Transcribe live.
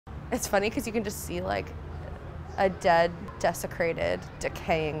It's funny because you can just see like a dead, desecrated,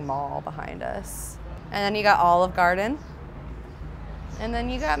 decaying mall behind us. And then you got Olive Garden. And then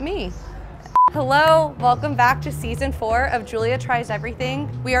you got me. Hello, welcome back to season 4 of Julia Tries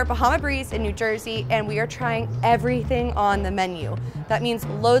Everything. We are Bahama Breeze in New Jersey and we are trying everything on the menu. That means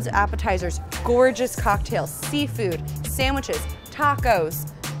loads of appetizers, gorgeous cocktails, seafood, sandwiches,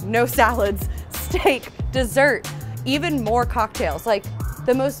 tacos, no salads, steak, dessert, even more cocktails. Like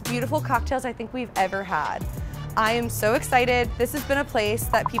the most beautiful cocktails I think we've ever had. I am so excited. This has been a place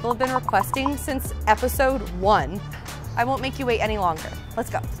that people have been requesting since episode 1. I won't make you wait any longer. Let's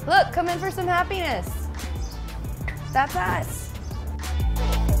go. Look, come in for some happiness. That's us.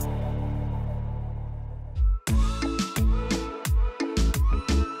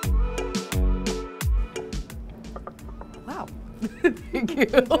 Wow. Thank you.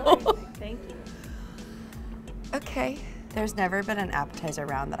 Thank you. Okay. There's never been an appetizer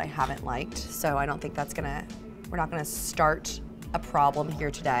round that I haven't liked, so I don't think we're not gonna start a problem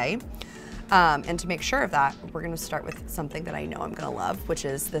here today. And to make sure of that, we're gonna start with something that I know I'm gonna love, which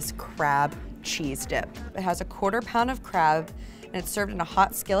is this crab cheese dip. It has a 1/4 pound of crab, and it's served in a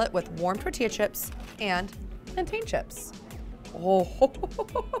hot skillet with warm tortilla chips and plantain chips.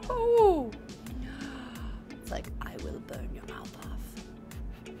 Oh, it's like, I will burn your mouth off.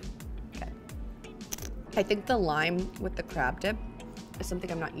 Okay. I think the lime with the crab dip is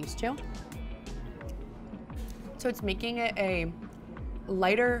something I'm not used to. So it's making it a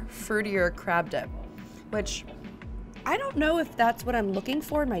lighter, fruitier crab dip, which I don't know if that's what I'm looking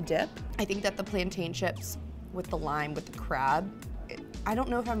for in my dip. I think that the plantain chips with the lime with the crab, I don't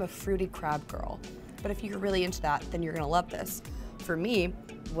know if I'm a fruity crab girl, but if you're really into that, then you're gonna love this. For me,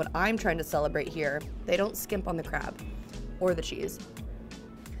 what I'm trying to celebrate here, they don't skimp on the crab or the cheese.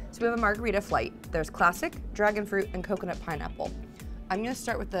 So we have a margarita flight. There's classic, dragon fruit, and coconut pineapple. I'm gonna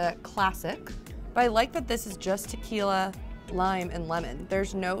start with the classic, but I like that this is just tequila, lime, and lemon.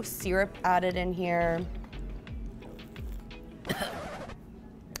 There's no syrup added in here.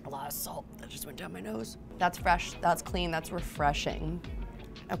 A lot of salt that just went down my nose. That's fresh, that's clean, that's refreshing.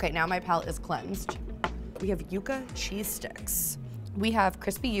 Okay, now my palate is cleansed. We have yuca cheese sticks. We have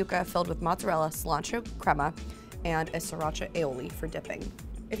crispy yuca filled with mozzarella, cilantro crema, and a sriracha aioli for dipping.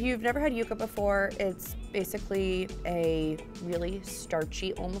 If you've never had yuca before, it's basically a really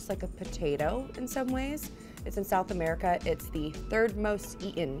starchy, almost like a potato in some ways. It's in South America. It's the 3rd most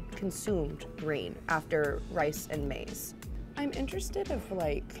eaten, consumed grain after rice and maize. I'm interested of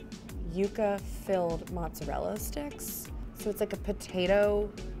like yuca-filled mozzarella sticks. So it's like a potato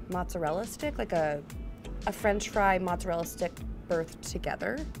mozzarella stick, like a French fry mozzarella stick birthed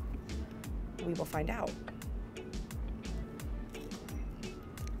together. We will find out.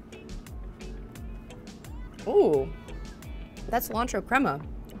 Ooh, that's cilantro crema.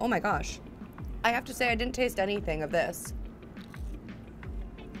 Oh my gosh. I have to say I didn't taste anything of this.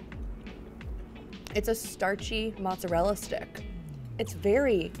 It's a starchy mozzarella stick.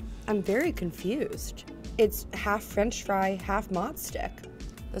 I'm very confused. It's half French fry, half mozz stick.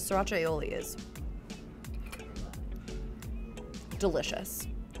 The sriracha aioli is delicious.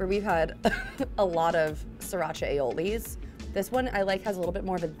 Where we've had a lot of sriracha aiolis. This one I like has a little bit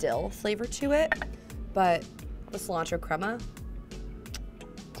more of a dill flavor to it, but the cilantro crema,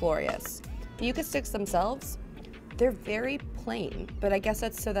 glorious. The yuca sticks themselves, they're very plain, but I guess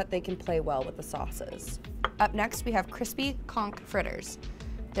that's so that they can play well with the sauces. Up next, we have crispy conch fritters.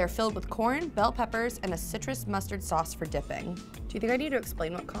 They're filled with corn, bell peppers, and a citrus mustard sauce for dipping. Do you think I need to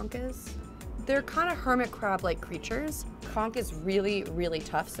explain what conch is? They're kind of hermit crab-like creatures. Conch is really, really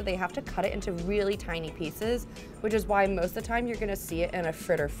tough, so they have to cut it into really tiny pieces, which is why most of the time you're gonna see it in a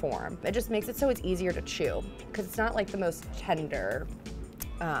fritter form. It just makes it so it's easier to chew, because it's not like the most tender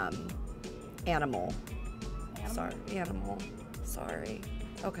animal. Sorry.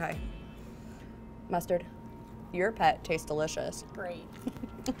 Okay. Mustard, your pet tastes delicious. Great.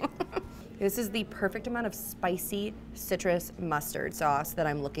 This is the perfect amount of spicy citrus mustard sauce that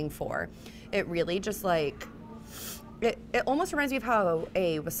I'm looking for. It really just like, it almost reminds me of how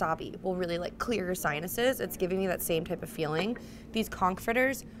a wasabi will really like clear your sinuses. It's giving me that same type of feeling. These conch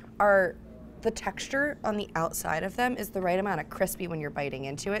fritters are, the texture on the outside of them is the right amount of crispy when you're biting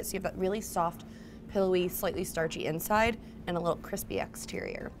into it. So you have that really soft, pillowy, slightly starchy inside and a little crispy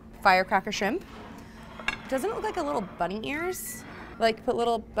exterior. Firecracker shrimp. Doesn't it look like a little bunny ears? Like put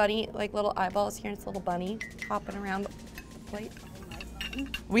little bunny, like little eyeballs here and it's a little bunny hopping around the plate.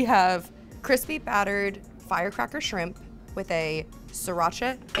 We have crispy battered firecracker shrimp with a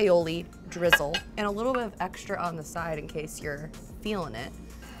sriracha aioli drizzle and a little bit of extra on the side in case you're feeling it.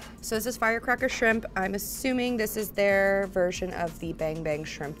 So this is firecracker shrimp. I'm assuming this is their version of the bang bang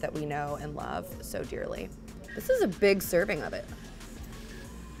shrimp that we know and love so dearly. This is a big serving of it.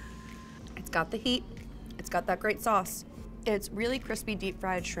 It's got the heat. It's got that great sauce. It's really crispy deep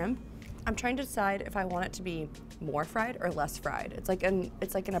fried shrimp. I'm trying to decide if I want it to be more fried or less fried. It's like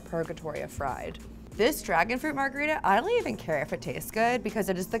in a purgatory of fried. This dragon fruit margarita, I don't even care if it tastes good because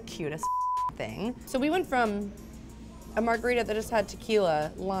it is the cutest thing. So we went from a margarita that just had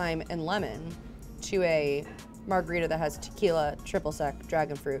tequila, lime, and lemon to a margarita that has tequila, triple sec,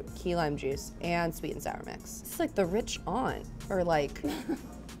 dragon fruit, key lime juice, and sweet and sour mix. It's like the rich aunt, or like,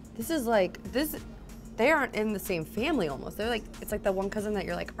 they aren't in the same family almost. They're like, it's like the one cousin that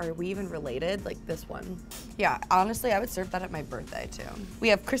you're like, are we even related? Like this one. Yeah, honestly, I would serve that at my birthday too. We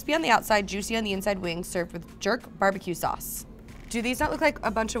have crispy on the outside, juicy on the inside wings served with jerk barbecue sauce. Do these not look like a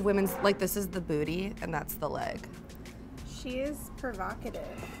bunch of women's, like this is the booty and that's the leg? She is provocative.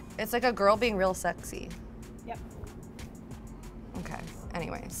 It's like a girl being real sexy. Yep. Okay,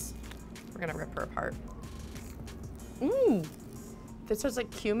 anyways, we're gonna rip her apart. Mmm. This has like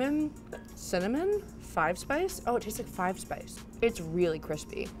cumin, cinnamon, 5 spice. Oh, it tastes like 5 spice. It's really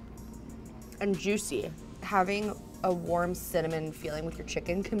crispy and juicy. Having a warm cinnamon feeling with your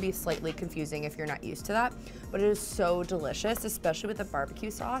chicken can be slightly confusing if you're not used to that, but it is so delicious, especially with the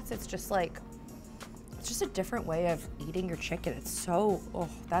barbecue sauce. It's just like, it's just a different way of eating your chicken. It's so, oh,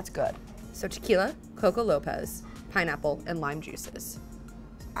 that's good. So tequila, Coco Lopez, pineapple, and lime juices.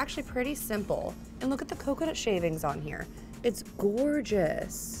 Actually pretty simple. And look at the coconut shavings on here. It's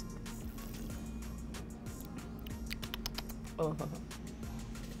gorgeous. Oh.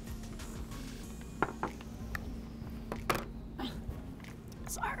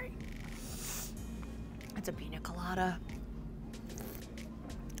 Sorry. It's a pina colada.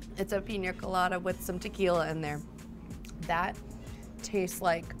 It's a pina colada with some tequila in there. That tastes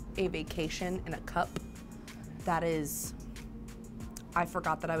like a vacation in a cup. That is, I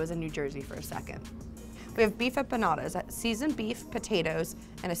forgot that I was in New Jersey for a second. We have beef empanadas, seasoned beef, potatoes,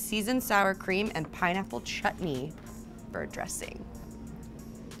 and a seasoned sour cream and pineapple chutney bird dressing.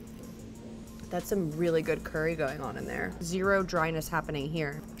 That's some really good curry going on in there. Zero dryness happening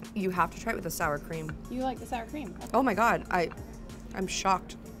here. You have to try it with the sour cream. You like the sour cream? Okay. Oh my God, I'm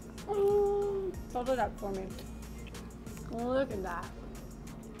shocked. Hold it up for me. Look at that.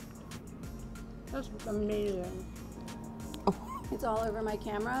 That's amazing. Oh. It's all over my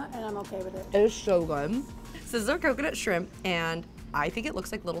camera and I'm okay with it. It is so good. So this is our coconut shrimp and I think it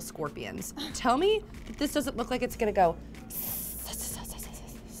looks like little scorpions. Tell me that this doesn't look like it's gonna go.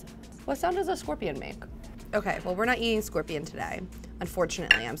 What sound does a scorpion make? Okay, well we're not eating scorpion today.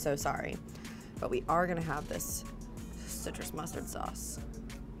 Unfortunately, I'm so sorry. But we are gonna have this citrus mustard sauce.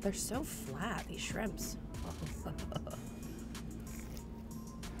 They're so flat, these shrimps.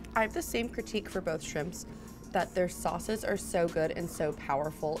 I have the same critique for both shrimps, that their sauces are so good and so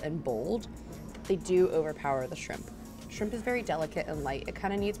powerful and bold that they do overpower the shrimp. Shrimp is very delicate and light. It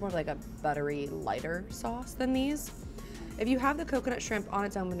kind of needs more like a buttery, lighter sauce than these. If you have the coconut shrimp on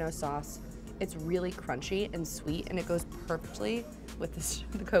its own with no sauce, it's really crunchy and sweet and it goes perfectly with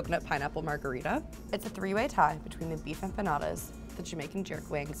the coconut pineapple margarita. It's a 3-way tie between the beef empanadas, the Jamaican jerk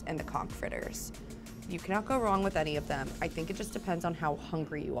wings, and the conch fritters. You cannot go wrong with any of them. I think it just depends on how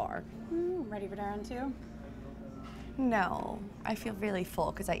hungry you are. Ready for round 2? No, I feel really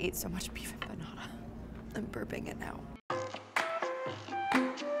full because I ate so much beef empanada. I'm burping it now.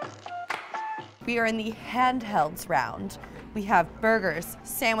 We are in the handhelds round. We have burgers,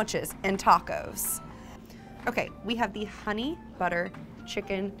 sandwiches, and tacos. Okay, we have the honey butter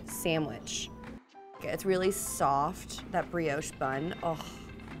chicken sandwich. It's really soft, that brioche bun. Oh.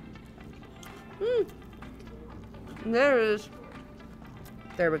 There it is.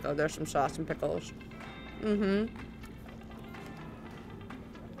 There we go, there's some sauce and pickles.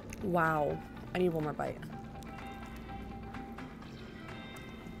 Wow, I need one more bite.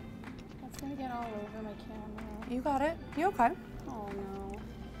 That's gonna get all over my camera. You got it, you okay? Oh no.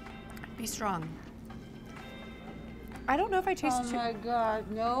 Be strong. I don't know if I tasted Oh my God,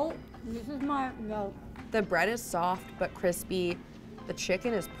 no. This is my, no. The bread is soft but crispy. The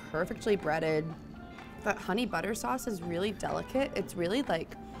chicken is perfectly breaded. That honey butter sauce is really delicate. It's really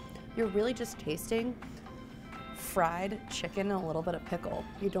like, you're really just tasting fried chicken and a little bit of pickle.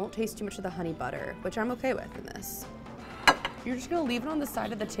 You don't taste too much of the honey butter, which I'm okay with in this. You're just gonna leave it on the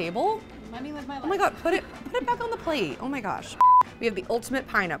side of the table? Let me live my life. Oh my God, put it back on the plate. Oh my gosh. We have the ultimate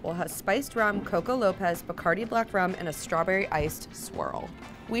pineapple. It has spiced rum, Coco Lopez, Bacardi black rum, and a strawberry iced swirl.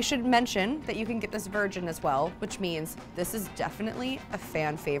 We should mention that you can get this virgin as well, which means this is definitely a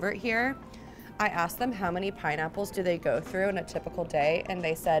fan favorite here. I asked them how many pineapples do they go through in a typical day, and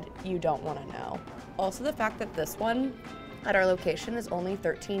they said, you don't want to know. Also, the fact that this one at our location is only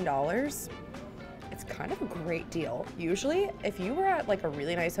 $13, it's kind of a great deal. Usually, if you were at like a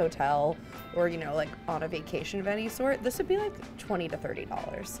really nice hotel or, you know, like on a vacation of any sort, this would be like $20 to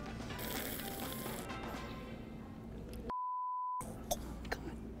 $30.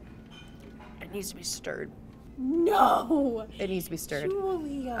 It needs to be stirred. No! It needs to be stirred.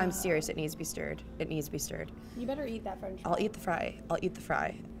 Julia. I'm serious, it needs to be stirred. It needs to be stirred. You better eat that French fry. I'll eat the fry. I'll eat the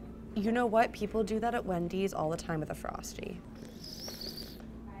fry. You know what? People do that at Wendy's all the time with a Frosty.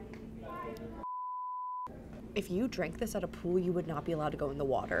 If you drank this at a pool, you would not be allowed to go in the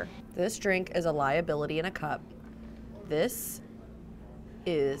water. This drink is a liability in a cup. This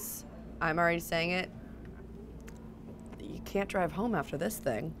is, I'm already saying it, you can't drive home after this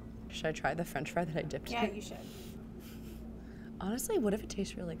thing. Should I try the French fry that I dipped in? Yeah, you should. Honestly, what if it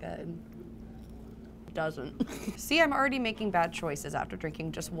tastes really good? It doesn't. See, I'm already making bad choices after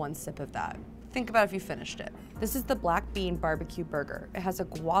drinking just one sip of that. Think about if you finished it. This is the black bean barbecue burger. It has a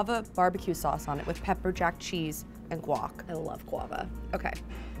guava barbecue sauce on it with pepper jack cheese and guac. I love guava. Okay.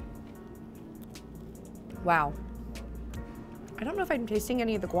 Wow. I don't know if I'm tasting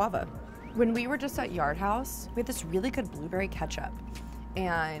any of the guava. When we were just at Yard House, we had this really good blueberry ketchup,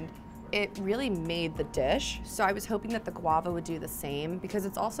 and it really made the dish. So I was hoping that the guava would do the same, because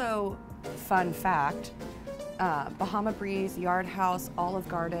it's also, fun fact, Bahama Breeze, Yard House, Olive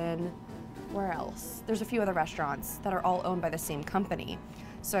Garden, where else? There's a few other restaurants that are all owned by the same company.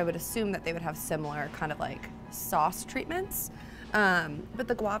 So I would assume that they would have similar kind of like sauce treatments. But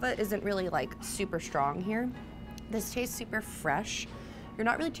the guava isn't really like super strong here. This tastes super fresh. You're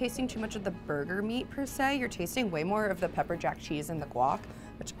not really tasting too much of the burger meat per se. You're tasting way more of the pepper jack cheese and the guac,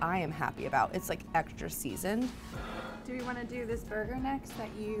 which I am happy about. It's like extra seasoned. Do we want to do this burger next that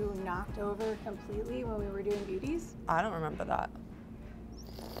you knocked over completely when we were doing beauties? I don't remember that.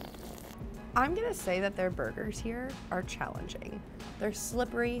 I'm gonna say that their burgers here are challenging. They're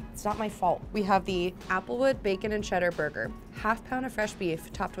slippery, it's not my fault. We have the Applewood bacon and cheddar burger. Half pound of fresh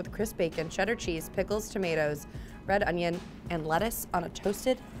beef topped with crisp bacon, cheddar cheese, pickles, tomatoes, red onion, and lettuce on a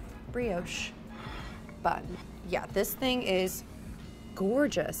toasted brioche bun. Yeah, this thing is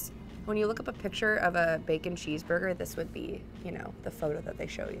gorgeous. When you look up a picture of a bacon cheeseburger, this would be, you know, the photo that they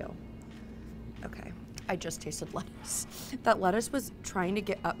show you. Okay, I just tasted lettuce. That lettuce was trying to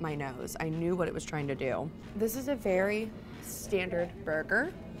get up my nose. I knew what it was trying to do. This is a very standard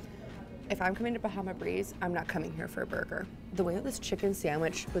burger. If I'm coming to Bahama Breeze, I'm not coming here for a burger. The way that this chicken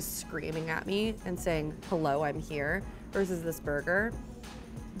sandwich was screaming at me and saying, hello, I'm here, versus this burger,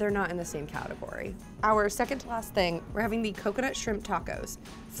 they're not in the same category. Our second to last thing, we're having the coconut shrimp tacos.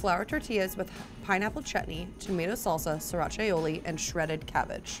 Flour tortillas with pineapple chutney, tomato salsa, sriracha aioli, and shredded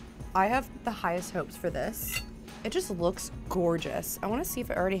cabbage. I have the highest hopes for this. It just looks gorgeous. I wanna see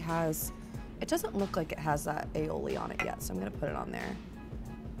if it already has, it doesn't look like it has that aioli on it yet, so I'm gonna put it on there.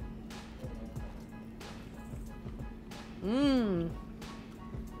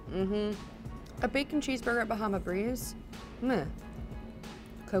 A bacon cheeseburger at Bahama Breeze? Meh.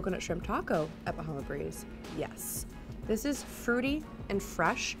 Coconut shrimp taco at Bahama Breeze? Yes. This is fruity and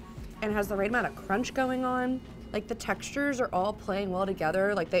fresh and has the right amount of crunch going on. Like the textures are all playing well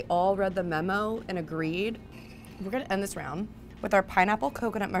together. Like they all read the memo and agreed. We're gonna end this round with our pineapple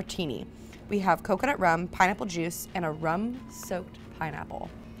coconut martini. We have coconut rum, pineapple juice, and a rum-soaked pineapple.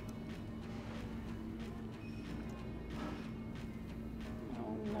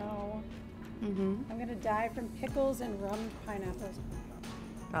 Oh no. I'm gonna die from pickles and rum pineapples.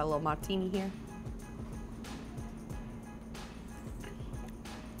 Got a little martini here.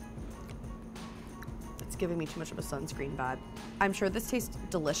 It's giving me too much of a sunscreen vibe. I'm sure this tastes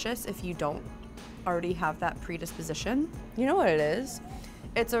delicious if you don't already have that predisposition. You know what it is?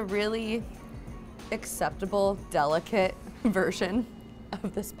 It's a really acceptable, delicate version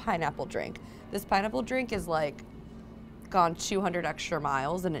of this pineapple drink. This pineapple drink is like gone 200 extra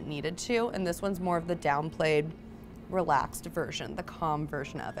miles than it needed to, and this one's more of the downplayed, relaxed version, the calm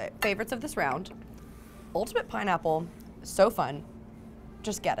version of it. Favorites of this round, ultimate pineapple, so fun,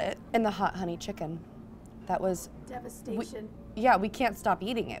 just get it. And the hot honey chicken, that was Devastation. yeah, we can't stop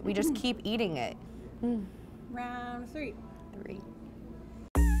eating it. We just keep eating it. Round three. Oh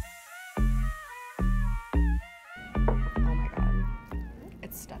my God,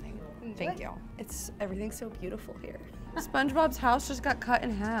 it's stunning. Thank you. Everything's so beautiful here. SpongeBob's house just got cut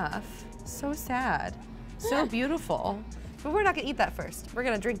in half. So sad. So beautiful. But we're not gonna eat that first. We're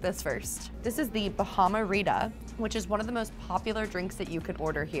gonna drink this first. This is the Bahama Rita, which is one of the most popular drinks that you could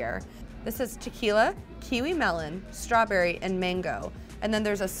order here. This is tequila, kiwi melon, strawberry, and mango. And then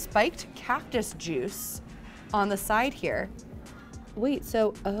there's a spiked cactus juice on the side here. Wait,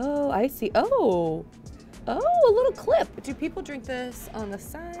 so, oh, I see. Oh, a little clip. Do people drink this on the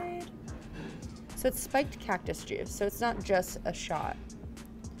side? So it's spiked cactus juice, so it's not just a shot.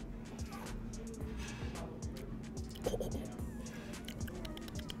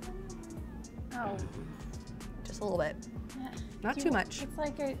 Oh. Just a little bit. Not too much. It's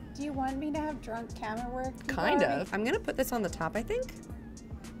like do you want me to have drunk camera work? Kind of. I'm gonna put this on the top, I think.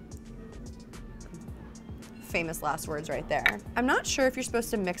 Famous last words right there. I'm not sure if you're supposed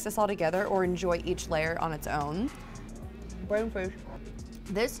to mix this all together or enjoy each layer on its own. Brainfish.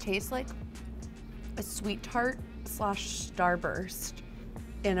 This tastes like a sweet tart / Starburst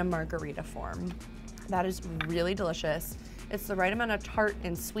in a margarita form. That is really delicious. It's the right amount of tart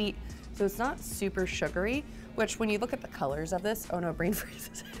and sweet, so it's not super sugary, which when you look at the colors of this, oh no, brain freeze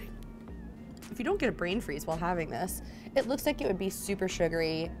is hitting. If you don't get a brain freeze while having this, it looks like it would be super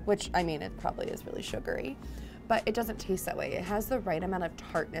sugary, which I mean, it probably is really sugary, but it doesn't taste that way. It has the right amount of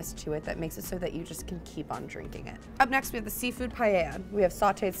tartness to it that makes it so that you just can keep on drinking it. Up next, we have the seafood paella. We have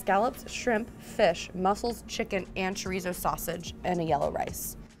sauteed scallops, shrimp, fish, mussels, chicken, and chorizo sausage, and a yellow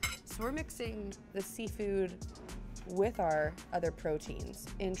rice. So we're mixing the seafood with our other proteins.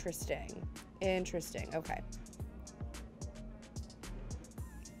 Interesting, interesting, okay.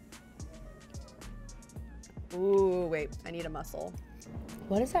 Ooh, wait, I need a mussel.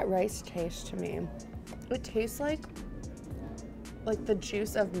 What does that rice taste to me? It tastes like the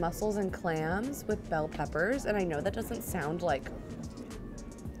juice of mussels and clams with bell peppers, and I know that doesn't sound like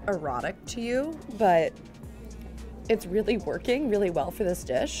erotic to you, but it's really working really well for this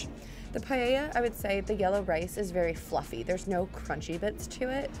dish. The paella, I would say the yellow rice is very fluffy. There's no crunchy bits to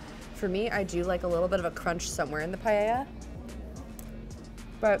it. For me, I do like a little bit of a crunch somewhere in the paella,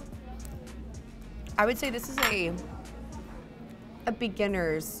 but I would say this is a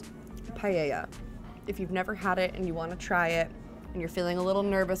beginner's paella. If you've never had it and you want to try it and you're feeling a little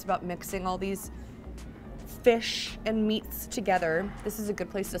nervous about mixing all these fish and meats together, this is a good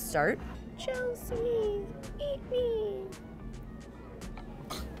place to start. Chelsea, eat me.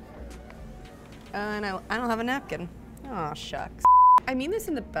 And I don't have a napkin. Aw, shucks. I mean this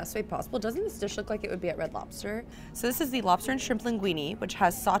in the best way possible. Doesn't this dish look like it would be at Red Lobster? So this is the lobster and shrimp linguine, which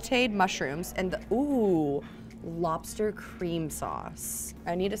has sauteed mushrooms and the, ooh, lobster cream sauce.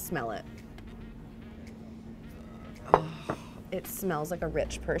 I need to smell it. Oh, it smells like a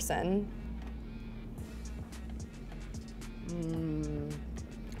rich person.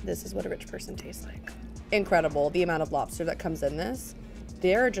 This is what a rich person tastes like. Incredible, the amount of lobster that comes in this.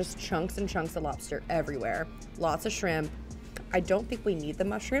 There are just chunks and chunks of lobster everywhere. Lots of shrimp. I don't think we need the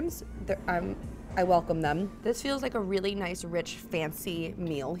mushrooms. I welcome them. This feels like a really nice, rich, fancy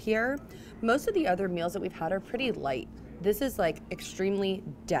meal here. Most of the other meals that we've had are pretty light. This is like extremely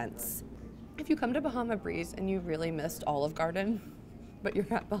dense. If you come to Bahama Breeze and you really missed Olive Garden, but you're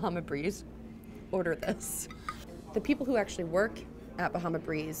at Bahama Breeze, order this. The people who actually work at Bahama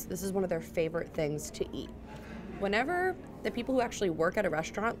Breeze, this is one of their favorite things to eat. Whenever the people who actually work at a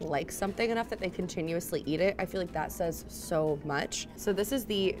restaurant like something enough that they continuously eat it, I feel like that says so much. So this is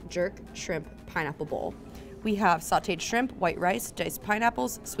the jerk shrimp pineapple bowl. We have sauteed shrimp, white rice, diced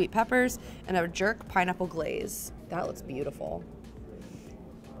pineapples, sweet peppers, and a jerk pineapple glaze. That looks beautiful.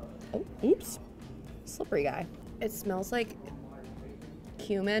 Oh, oops, slippery guy. It smells like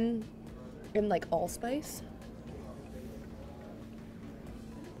cumin and like allspice.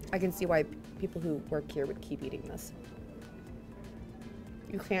 I can see why people who work here would keep eating this.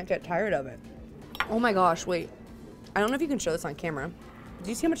 You can't get tired of it. Oh my gosh, wait. I don't know if you can show this on camera. Do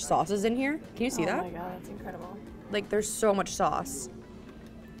you see how much sauce is in here? Can you see that? Oh my god, that's incredible. Like, there's so much sauce.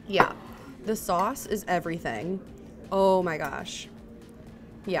 Yeah, the sauce is everything. Oh my gosh.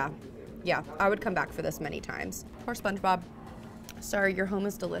 Yeah, I would come back for this many times. Poor SpongeBob. Sorry, your home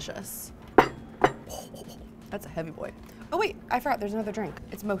is delicious. That's a heavy boy. Oh wait, I forgot there's another drink.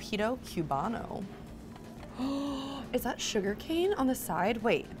 It's Mojito Cubano. Is that sugar cane on the side?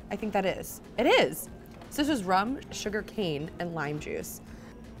 Wait, I think that is. It is. So this is rum, sugar cane, and lime juice.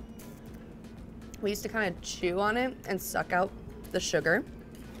 We used to kind of chew on it and suck out the sugar.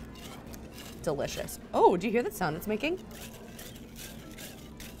 Delicious. Oh, do you hear that sound it's making?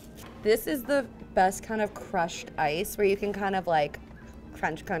 This is the best kind of crushed ice where you can kind of like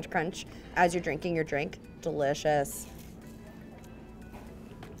crunch, crunch, crunch as you're drinking your drink. Delicious.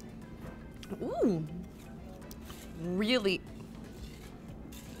 Ooh, really.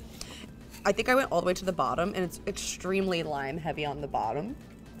 I think I went all the way to the bottom, and it's extremely lime heavy on the bottom.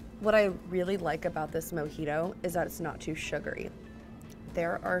 What I really like about this mojito is that it's not too sugary.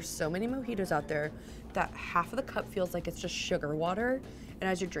 There are so many mojitos out there that half of the cup feels like it's just sugar water, and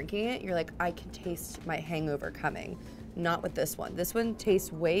as you're drinking it, you're like, I can taste my hangover coming. Not with this one. This one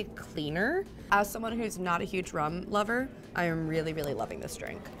tastes way cleaner. As someone who's not a huge rum lover, I am really, really loving this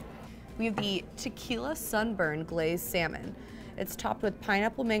drink. We have the Tequila Sunburn Glazed Salmon. It's topped with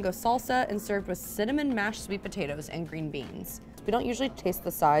pineapple mango salsa and served with cinnamon mashed sweet potatoes and green beans. We don't usually taste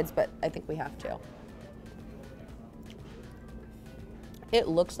the sides, but I think we have to. It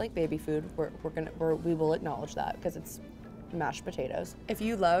looks like baby food. We will acknowledge that because it's mashed potatoes. If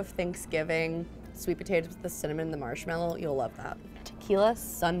you love Thanksgiving sweet potatoes with the cinnamon and the marshmallow, you'll love that. Tequila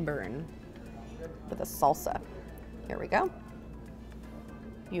Sunburn with a salsa. Here we go.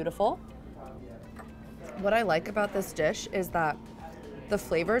 Beautiful. What I like about this dish is that the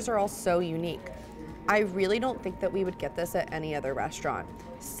flavors are all so unique. I really don't think that we would get this at any other restaurant.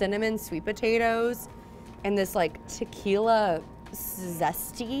 Cinnamon sweet potatoes and this like tequila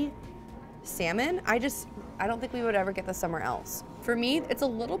zesty salmon. I don't think we would ever get this somewhere else. For me, it's a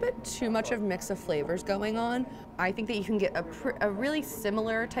little bit too much of mix of flavors going on. I think that you can get a really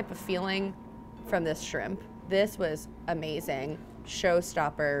similar type of feeling from this shrimp. This was amazing.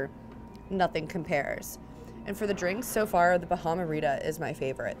 Showstopper, nothing compares. And for the drinks, so far, the Bahama Rita is my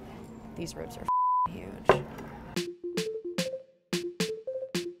favorite. These ribs are huge.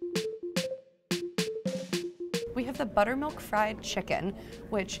 We have the buttermilk fried chicken,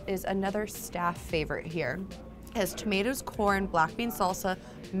 which is another staff favorite here. It has tomatoes, corn, black bean salsa,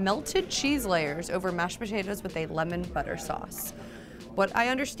 melted cheese layers over mashed potatoes with a lemon butter sauce. What I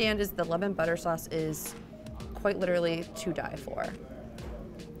understand is the lemon butter sauce is quite literally to die for.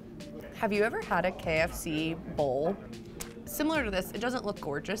 Have you ever had a KFC bowl? Similar to this, it doesn't look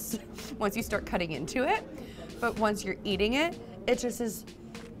gorgeous once you start cutting into it, but once you're eating it, it's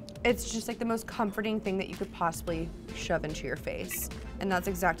just like the most comforting thing that you could possibly shove into your face. And that's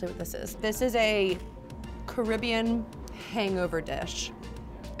exactly what this is. This is a Caribbean hangover dish,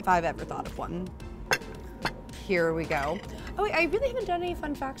 if I've ever thought of one. Here we go. Oh wait, I really haven't done any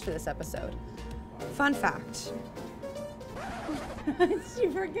fun facts for this episode. Fun fact.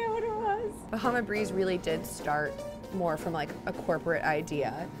 You forget what it was. Bahama Breeze really did start more from like a corporate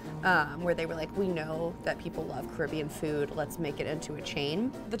idea where they were like, we know that people love Caribbean food, let's make it into a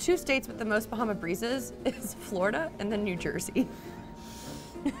chain. The two states with the most Bahama Breezes is Florida and then New Jersey.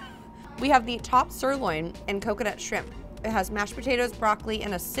 We have the top sirloin and coconut shrimp. It has mashed potatoes, broccoli,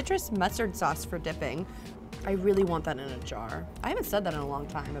 and a citrus mustard sauce for dipping. I really want that in a jar. I haven't said that in a long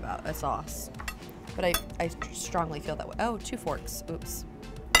time about a sauce, but I strongly feel that way. Oh, 2 forks, oops.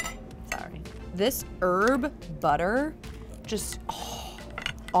 Sorry. This herb butter, just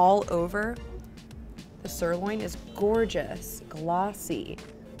all over the sirloin is gorgeous, glossy,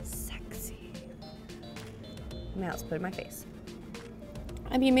 sexy. Now let's put it in my face.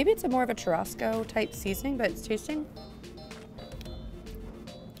 I mean, maybe it's more of a churrasco type seasoning, but it's tasting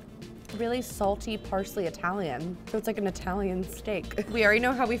really salty parsley Italian. So it's like an Italian steak. We already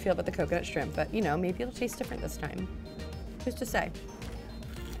know how we feel about the coconut shrimp, but you know, maybe it'll taste different this time. Who's to say?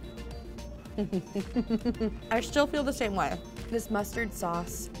 I still feel the same way. This mustard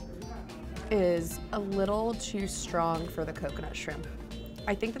sauce is a little too strong for the coconut shrimp.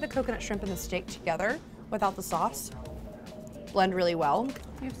 I think that the coconut shrimp and the steak together, without the sauce, blend really well.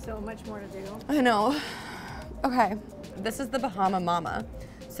 You have so much more to do. I know. Okay, this is the Bahama Mama.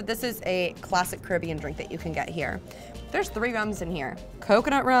 So this is a classic Caribbean drink that you can get here. There's 3 rums in here.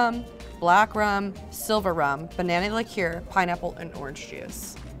 Coconut rum, black rum, silver rum, banana liqueur, pineapple, and orange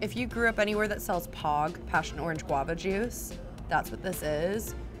juice. If you grew up anywhere that sells POG, passion orange guava juice, that's what this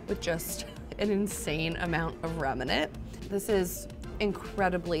is, with just an insane amount of rum in it. This is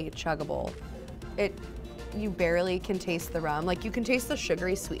incredibly chuggable. You barely can taste the rum. Like, you can taste the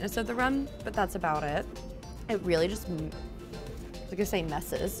sugary sweetness of the rum, but that's about it. It really just, like I say,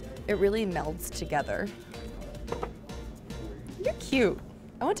 messes. It really melds together. You're cute.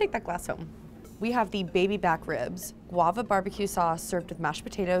 I want to take that glass home. We have the baby back ribs, guava barbecue sauce served with mashed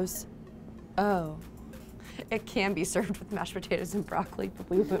potatoes. Oh, it can be served with mashed potatoes and broccoli, but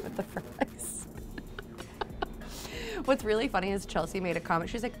we went with the fries. What's really funny is Chelsea made a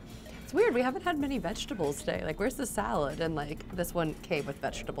comment. She's like, it's weird, we haven't had many vegetables today. Like, where's the salad? And like, this one came with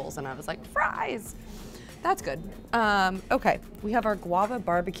vegetables, and I was like, fries. That's good. Okay, we have our guava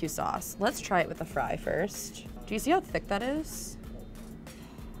barbecue sauce. Let's try it with the fry first. Do you see how thick that is?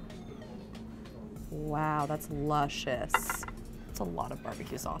 Wow, that's luscious. That's a lot of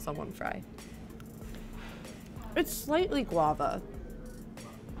barbecue sauce on one fry. It's slightly guava.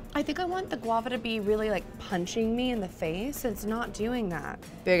 I think I want the guava to be really like punching me in the face. It's not doing that.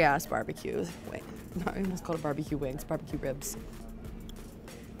 Big ass barbecues. Wait, I almost called it barbecue wings, barbecue ribs.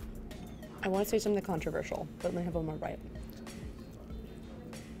 I want to say something controversial, but let me have one more bite.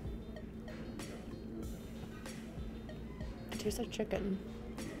 It tastes like chicken.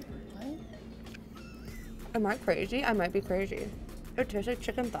 What? Am I crazy? I might be crazy. It tastes like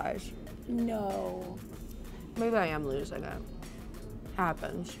chicken thighs. No. Maybe I am losing it.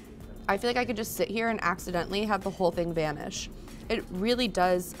 Happens. I feel like I could just sit here and accidentally have the whole thing vanish. It really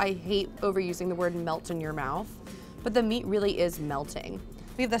does. I hate overusing the word melt in your mouth, but the meat really is melting.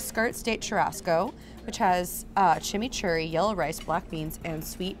 We have the skirt steak churrasco, which has chimichurri, yellow rice, black beans, and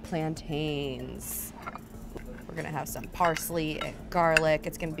sweet plantains. We're gonna have some parsley and garlic.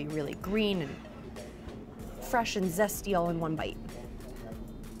 It's gonna be really green and fresh and zesty all in one bite.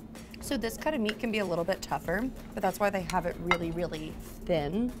 So this cut of meat can be a little bit tougher, but that's why they have it really, really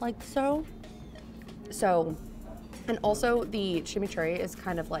thin, like so. And also the chimichurri is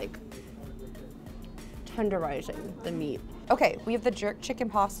kind of like tenderizing the meat. Okay, we have the jerk chicken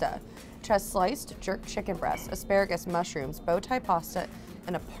pasta, which has sliced jerk chicken breast, asparagus, mushrooms, bow tie pasta,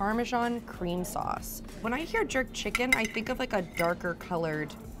 and a Parmesan cream sauce. When I hear jerk chicken, I think of like a darker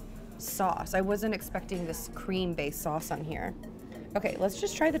colored sauce. I wasn't expecting this cream-based sauce on here. Okay, let's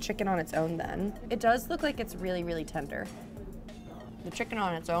just try the chicken on its own then. It does look like it's really, really tender. The chicken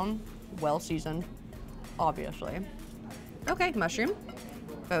on its own, well seasoned, obviously. Okay, mushroom,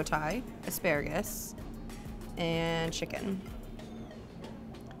 bow tie, asparagus, and chicken.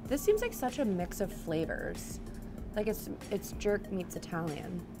 This seems like such a mix of flavors. Like it's jerk meets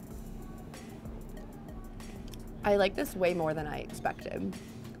Italian. I like this way more than I expected.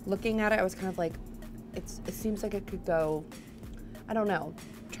 Looking at it, I was kind of like, it seems like it could go, I don't know.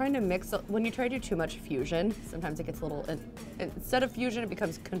 Trying to mix, when you try to do too much fusion, sometimes it gets a little, instead of fusion, it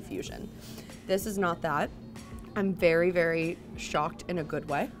becomes confusion. This is not that. I'm very, very shocked in a good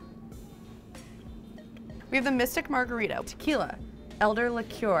way. We have the Mystic Margarita, tequila, elder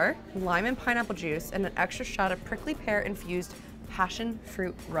liqueur, lime and pineapple juice, and an extra shot of prickly pear infused passion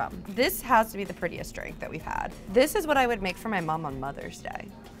fruit rum. This has to be the prettiest drink that we've had. This is what I would make for my mom on Mother's Day.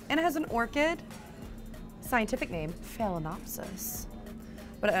 And it has an orchid, scientific name, Phalaenopsis.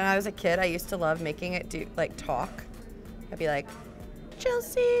 But when I was a kid, I used to love making it do, like, talk. I'd be like,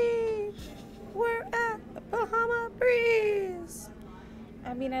 Chelsea, we're at Bahama Breeze.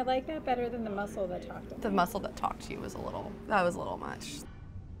 I mean, I like that better than the muscle that talked to me. The muscle that talked to you was that was a little much.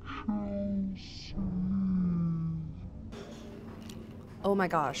 Oh my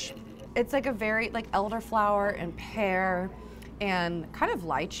gosh. It's like a very, like elderflower and pear and kind of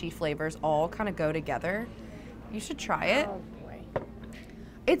lychee flavors all kind of go together. You should try it. Oh boy.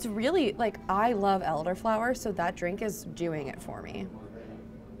 It's really, like, I love elderflower, so that drink is doing it for me.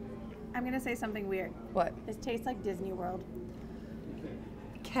 I'm gonna say something weird. What? This tastes like Disney World.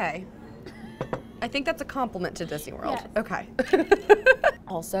 Okay. I think that's a compliment to Disney World. Yes. Okay.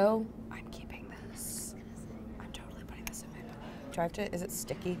 Also, I'm keeping this. I'm totally putting this in my mouth. Do I have to, is it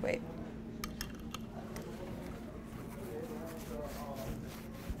sticky? Wait.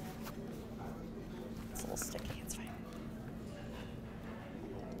 It's a little sticky, it's fine.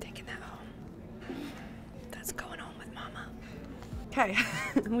 Taking that home. That's going home with mama. Okay,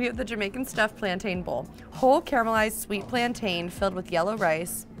 we have the Jamaican stuffed plantain bowl. Whole caramelized sweet plantain filled with yellow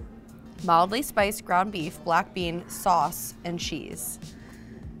rice, mildly spiced ground beef, black bean, sauce, and cheese.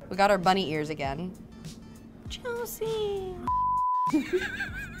 We got our bunny ears again. Chelsea.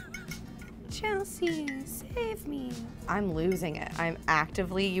 Chelsea, save me. I'm losing it. I'm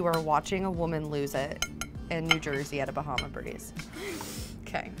actively, you are watching a woman lose it in New Jersey at a Bahama Breeze.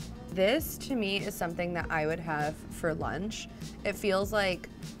 Okay. This to me is something that I would have for lunch. It feels like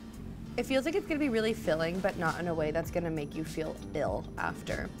it's gonna be really filling, but not in a way that's gonna make you feel ill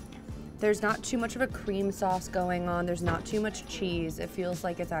after. There's not too much of a cream sauce going on. There's not too much cheese. It feels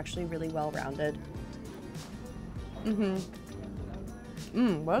like it's actually really well-rounded.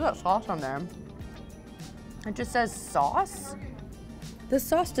 What is that sauce on there? It just says sauce? The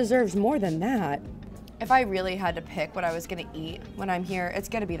sauce deserves more than that. If I really had to pick what I was gonna eat when I'm here, it's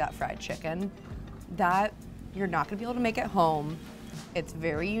gonna be that fried chicken. That, you're not gonna be able to make at home. It's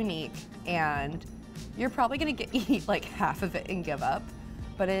very unique, and you're probably gonna eat like half of it and give up,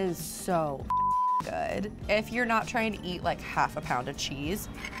 but it is so good. If you're not trying to eat like half a pound of cheese,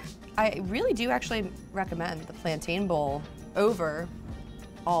 I really do actually recommend the plantain bowl over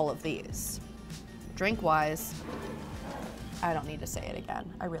all of these. Drink-wise, I don't need to say it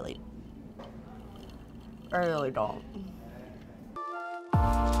again. I really don't.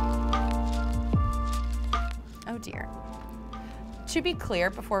 Oh dear. To be clear,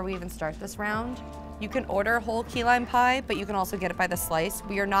 before we even start this round, you can order a whole key lime pie, but you can also get it by the slice.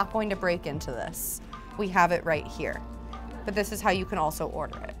 We are not going to break into this. We have it right here. But this is how you can also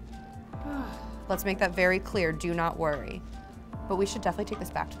order it. Let's make that very clear, do not worry. But we should definitely take this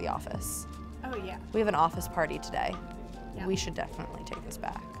back to the office. Oh yeah. We have an office party today. Yeah. We should definitely take this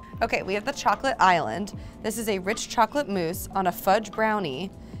back. Okay, we have the Chocolate Island. This is a rich chocolate mousse on a fudge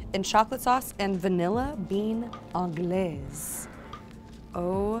brownie in chocolate sauce and vanilla bean anglaise.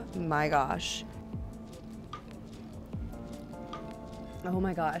 Oh my gosh. Oh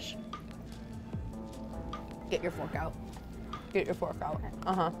my gosh. Get your fork out. Get your fork out.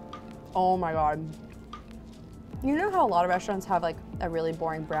 Uh-huh. Oh my God. You know how a lot of restaurants have like a really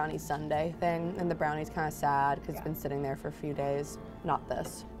boring brownie sundae thing and the brownie's kind of sad because it's been sitting there for a few days? Not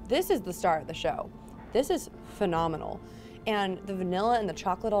this. This is the star of the show. This is phenomenal. And the vanilla and the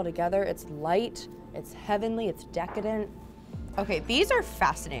chocolate all together, it's light, it's heavenly, it's decadent. Okay, these are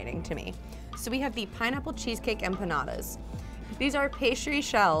fascinating to me. So we have the pineapple cheesecake empanadas. These are pastry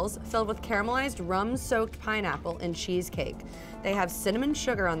shells filled with caramelized rum-soaked pineapple and cheesecake. They have cinnamon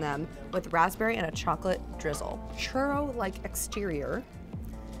sugar on them with raspberry and a chocolate drizzle. Churro-like exterior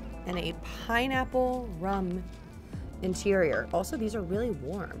and a pineapple rum interior. Also, these are really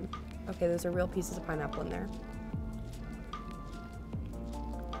warm. Okay, those are real pieces of pineapple in there.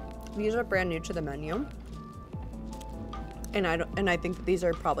 These are brand new to the menu. And I think that these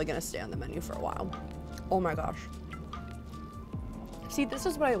are probably gonna stay on the menu for a while. Oh my gosh. See, this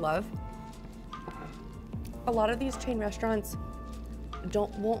is what I love. A lot of these chain restaurants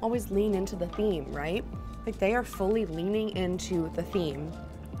won't always lean into the theme, right? Like they are fully leaning into the theme.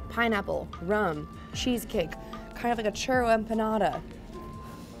 Pineapple, rum, cheesecake, kind of like a churro empanada.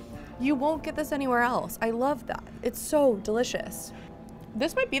 You won't get this anywhere else. I love that. It's so delicious.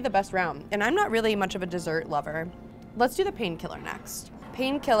 This might be the best round, and I'm not really much of a dessert lover. Let's do the painkiller next.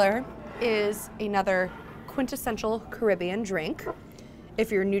 Painkiller is another quintessential Caribbean drink.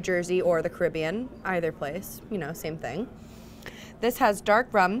 If you're New Jersey or the Caribbean, either place, you know, same thing. This has dark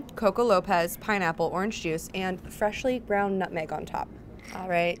rum, Coco Lopez, pineapple, orange juice, and freshly ground nutmeg on top. All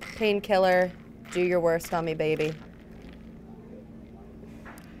right, painkiller, do your worst on me, baby.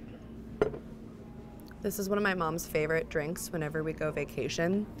 This is one of my mom's favorite drinks whenever we go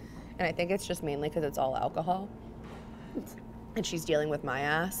vacation, and I think it's just mainly because it's all alcohol. And she's dealing with my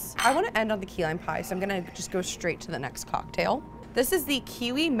ass. I want to end on the key lime pie, so I'm gonna just go straight to the next cocktail. This is the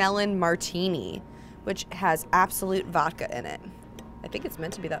Kiwi Melon Martini, which has Absolute vodka in it. I think it's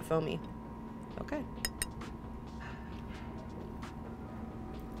meant to be that foamy. Okay.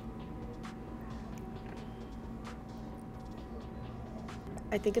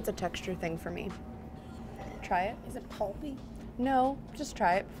 I think it's a texture thing for me. Try it. Is it pulpy? No, just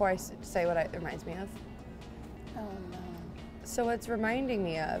try it before I say what it reminds me of. Oh no. So what's reminding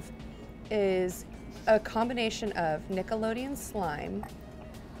me of is a combination of Nickelodeon slime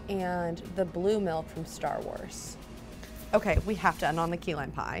and the blue milk from Star Wars. Okay, we have to end on the key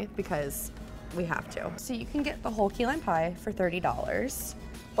lime pie because we have to. So you can get the whole key lime pie for $30,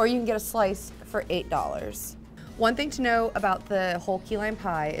 or you can get a slice for $8. One thing to know about the whole key lime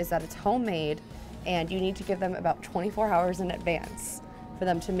pie is that it's homemade and you need to give them about 24 hours in advance for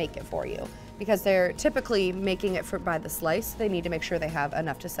them to make it for you, because they're typically making it by the slice. They need to make sure they have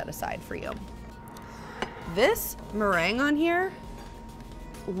enough to set aside for you. This meringue on here,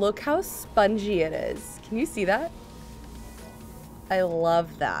 look how spongy it is. Can you see that? I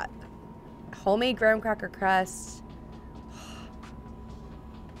love that. Homemade graham cracker crust.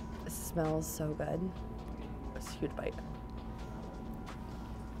 It smells so good. It's a huge bite.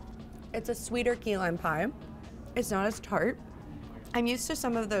 It's a sweeter key lime pie. It's not as tart. I'm used to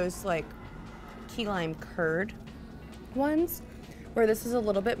some of those like key lime curd ones, where this is a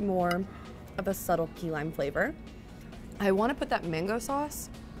little bit more of a subtle key lime flavor. I want to put that mango sauce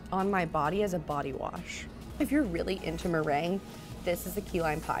on my body as a body wash. If you're really into meringue, this is the key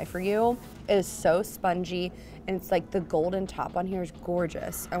lime pie for you. It is so spongy, and it's like the golden top on here is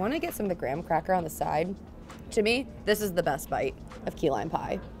gorgeous. I want to get some of the graham cracker on the side. To me, this is the best bite of key lime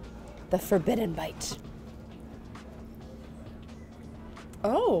pie. The forbidden bite.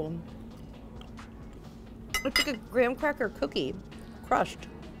 Oh. It's like a graham cracker cookie, crushed.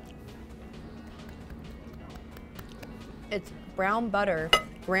 It's brown butter,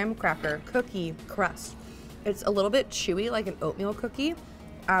 graham cracker, cookie crust. It's a little bit chewy, like an oatmeal cookie,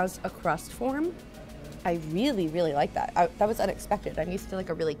 as a crust form. I really, really like that. That was unexpected. I'm used to like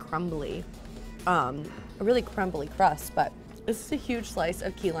a really crumbly crust, but this is a huge slice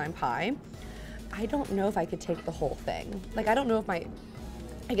of key lime pie. I don't know if I could take the whole thing. Like, I don't know if I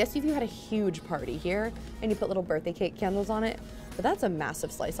guess if you had a huge party here and you put little birthday cake candles on it, but that's a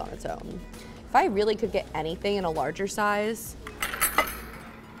massive slice on its own. If I really could get anything in a larger size,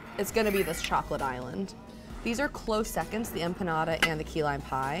 it's gonna be this chocolate island. These are close seconds, the empanada and the key lime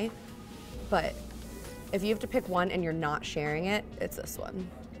pie, but if you have to pick one and you're not sharing it, it's this one.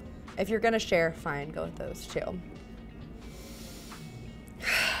 If you're gonna share, fine, go with those two.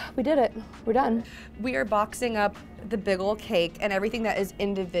 We did it, we're done. We are boxing up the big ol' cake and everything that is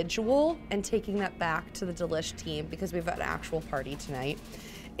individual and taking that back to the Delish team because we've got an actual party tonight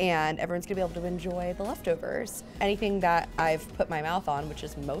and everyone's gonna be able to enjoy the leftovers. Anything that I've put my mouth on, which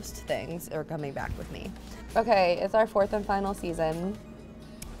is most things, are coming back with me. Okay, it's our 4th and final season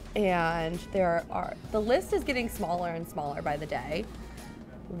and the list is getting smaller and smaller by the day.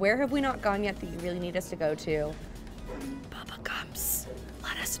 Where have we not gone yet that you really need us to go to? Bubba Gumps.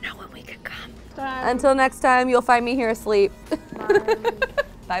 Let us know when we can come. Until next time, you'll find me here asleep.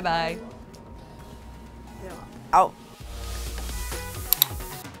 Bye-bye. Yeah. Out.